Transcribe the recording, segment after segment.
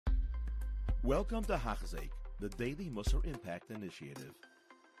Welcome to Hachzik, the Daily Musar Impact Initiative.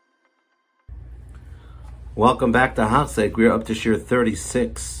 Welcome back to Hachzik. We're up to Shir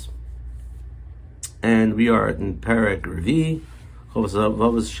 36. And we are in Perek Revi,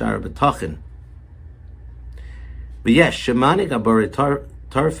 Sha'ar Habitachon. But yes, Shemani Gabore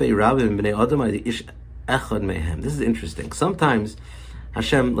Tarfei Rabim B'nei Adam Ish Echad Mehem. This is interesting. Sometimes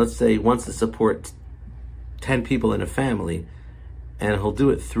Hashem, let's say, wants to support 10 people in a family, and he'll do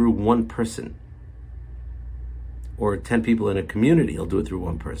it through one person. Or 10 people in a community, he'll do it through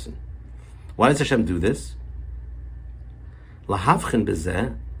one person. Why does Hashem do this? Lahavchin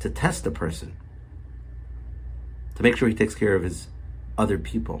bezeh, to test a person, to make sure he takes care of his other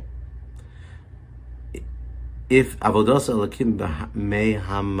people. If avodosa elakim me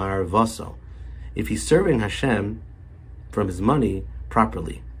hamarvaso, if he's serving Hashem from his money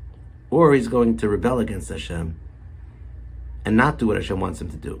properly, or he's going to rebel against Hashem and not do what Hashem wants him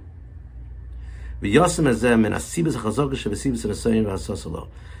to do. This Nisayan,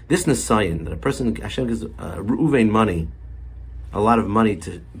 that a person, Hashem gives Reuven money, a lot of money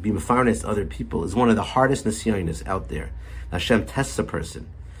to be mefarnes to other people, is one of the hardest Nisayanis out there. Hashem tests a person,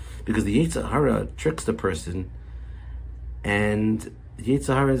 because the Yetzer Hara tricks the person, and the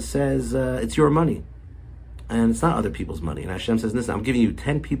Yetzer Hara says, it's your money, and it's not other people's money. And Hashem says, listen, I'm giving you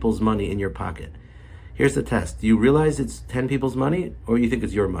 10 people's money in your pocket. Here's the test. Do you realize it's 10 people's money, or you think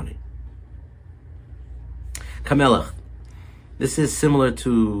it's your money? Kamelach. This is similar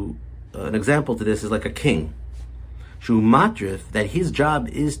to, an example to this is like a king. Shu matrif, that his job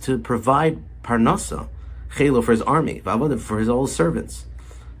is to provide parnasa, chelo, for his army, v'avodah, for his old servants,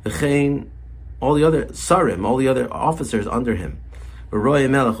 v'chein, all the other sarim, all the other officers under him, v'roy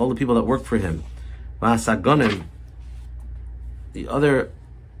melech, all the people that work for him, v'asagonim, the other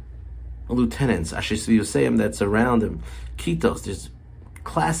lieutenants, Ashisviyuseim, that surround him, kitos, there's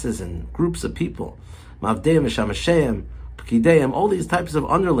classes and groups of people, Mavdeim, Shamasheim, Pkideim, all these types of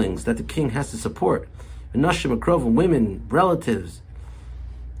underlings that the king has to support. Nashim, Akrovim, women, relatives.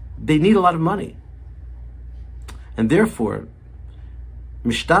 They need a lot of money. And therefore,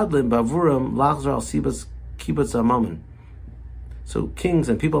 Mishtadlim, Bavuram, Lachzar al Sibas, Kibbutz Amaman. So kings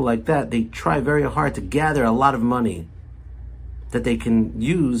and people like that, they try very hard to gather a lot of money that they can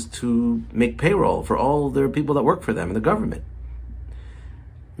use to make payroll for all their people that work for them in the government.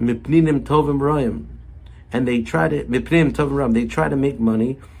 Mipninim Tovim Royim. And they try to make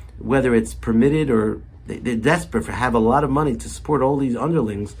money, whether it's permitted or they're desperate for have a lot of money to support all these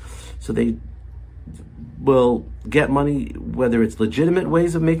underlings, so they will get money, whether it's legitimate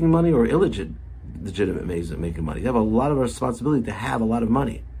ways of making money or illegitimate ways of making money. They have a lot of responsibility to have a lot of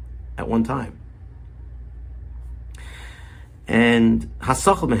money at one time. And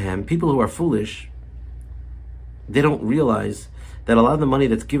hasachal mehem, people who are foolish, they don't realize that a lot of the money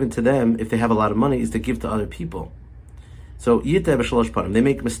that's given to them, if they have a lot of money, is to give to other people. So, they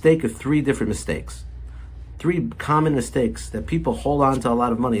make a mistake of 3 different mistakes. 3 common mistakes that people hold on to a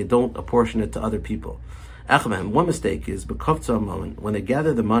lot of money and don't apportion it to other people. One mistake is, when they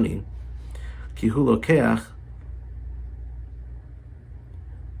gather the money,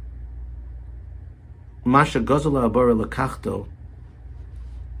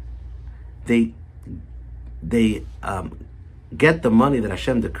 they get the money that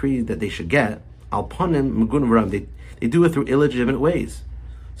Hashem decreed that they should get. They do it through illegitimate ways.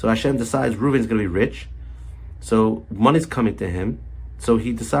 So Hashem decides Reuven's going to be rich, so money's coming to him, so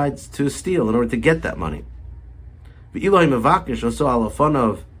he decides to steal in order to get that money. If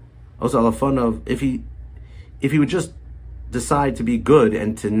he would just decide to be good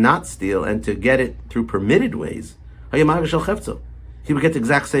and to not steal and to get it through permitted ways, he would get the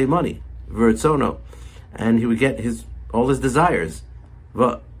exact same money, and he would get all his desires. He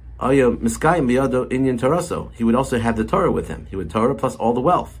would also have the Torah with him. He would Torah plus all the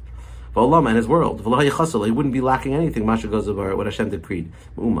wealth, and his world. He wouldn't be lacking anything. What Hashem decreed.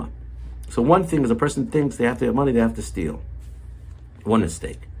 So one thing is, a person thinks they have to have money, they have to steal. One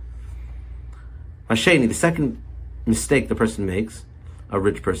mistake. The second mistake the person makes, a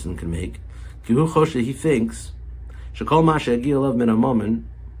rich person can make, he thinks that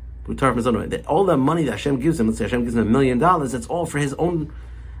all the money that Hashem gives him, let's say Hashem gives him $1 million, that's all for his own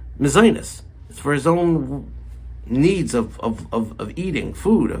mezainis. It's for his own needs of eating,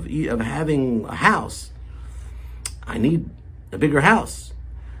 food, of having a house. I need a bigger house.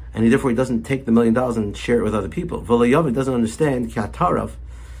 And therefore he doesn't take the $1 million and share it with other people. V'lo doesn't understand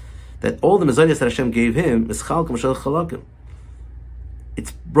that all the mezainis that Hashem gave him is chalkim shel chalakim.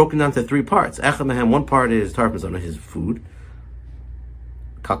 It's broken down to 3 parts. One part is tarf mezainis, his food.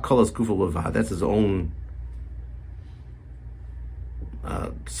 That's his own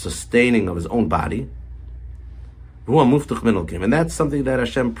sustaining of his own body. And that's something that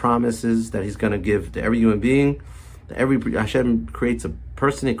Hashem promises that He's going to give to every human being. Hashem creates a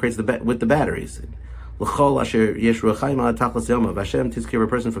person, He creates with the batteries. Hashem takes care of a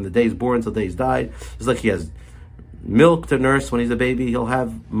person from the day he's born until the day he's died. It's like he has milk to nurse when he's a baby. He'll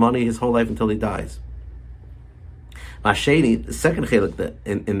have money his whole life until he dies. Masheni, the second chelik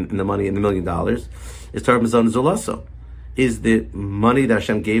in the money, in the $1 million, is Torah Mizon Zulaso, is the money that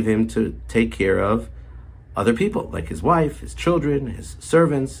Hashem gave him to take care of other people, like his wife, his children, his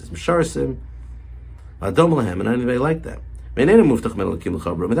servants, his misharasim, and anybody like that. But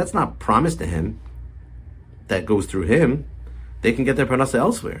that's not promised to him. That goes through him. They can get their parnasa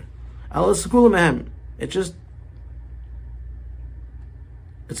elsewhere.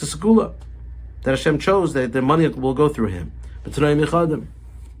 It's a segula that Hashem chose that the money will go through him. But Tanoim Yechadim,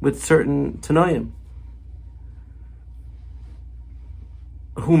 with certain Tanoim.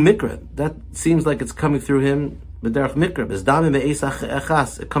 Who mikra? That seems like it's coming through him. But derech mikra,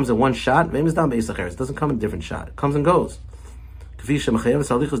 it comes in one shot. It doesn't come in a different shot. It comes and goes. According to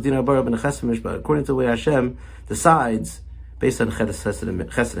the way Hashem decides based on chesed and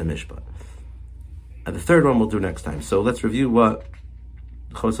mishpat. And the third one we'll do next time. So let's review what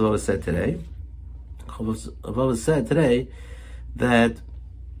Chovos HaLevavos said today. Chovos HaLevavos said today that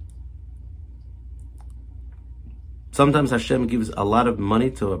sometimes Hashem gives a lot of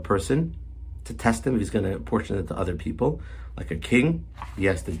money to a person to test him if he's going to apportion it to other people. Like a king, he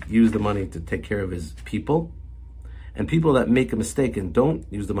has to use the money to take care of his people. And people that make a mistake and don't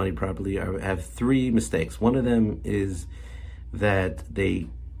use the money properly have three mistakes. One of them is that they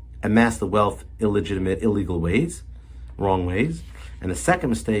amass the wealth illegal ways, wrong ways. And the second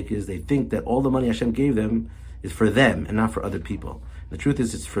mistake is they think that all the money Hashem gave them is for them and not for other people. The truth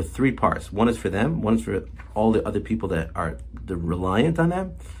is it's for three parts. One is for them, one is for all the other people that are reliant on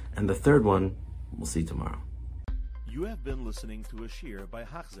them, and the third one we'll see tomorrow. You have been listening to a shiur by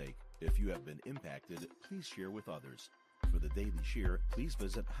Hachzeik. If you have been impacted, please share with others. For the daily shiur, please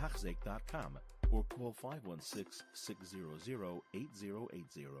visit Hachzeik.com or call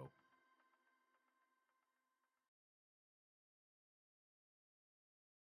 516-600-8080.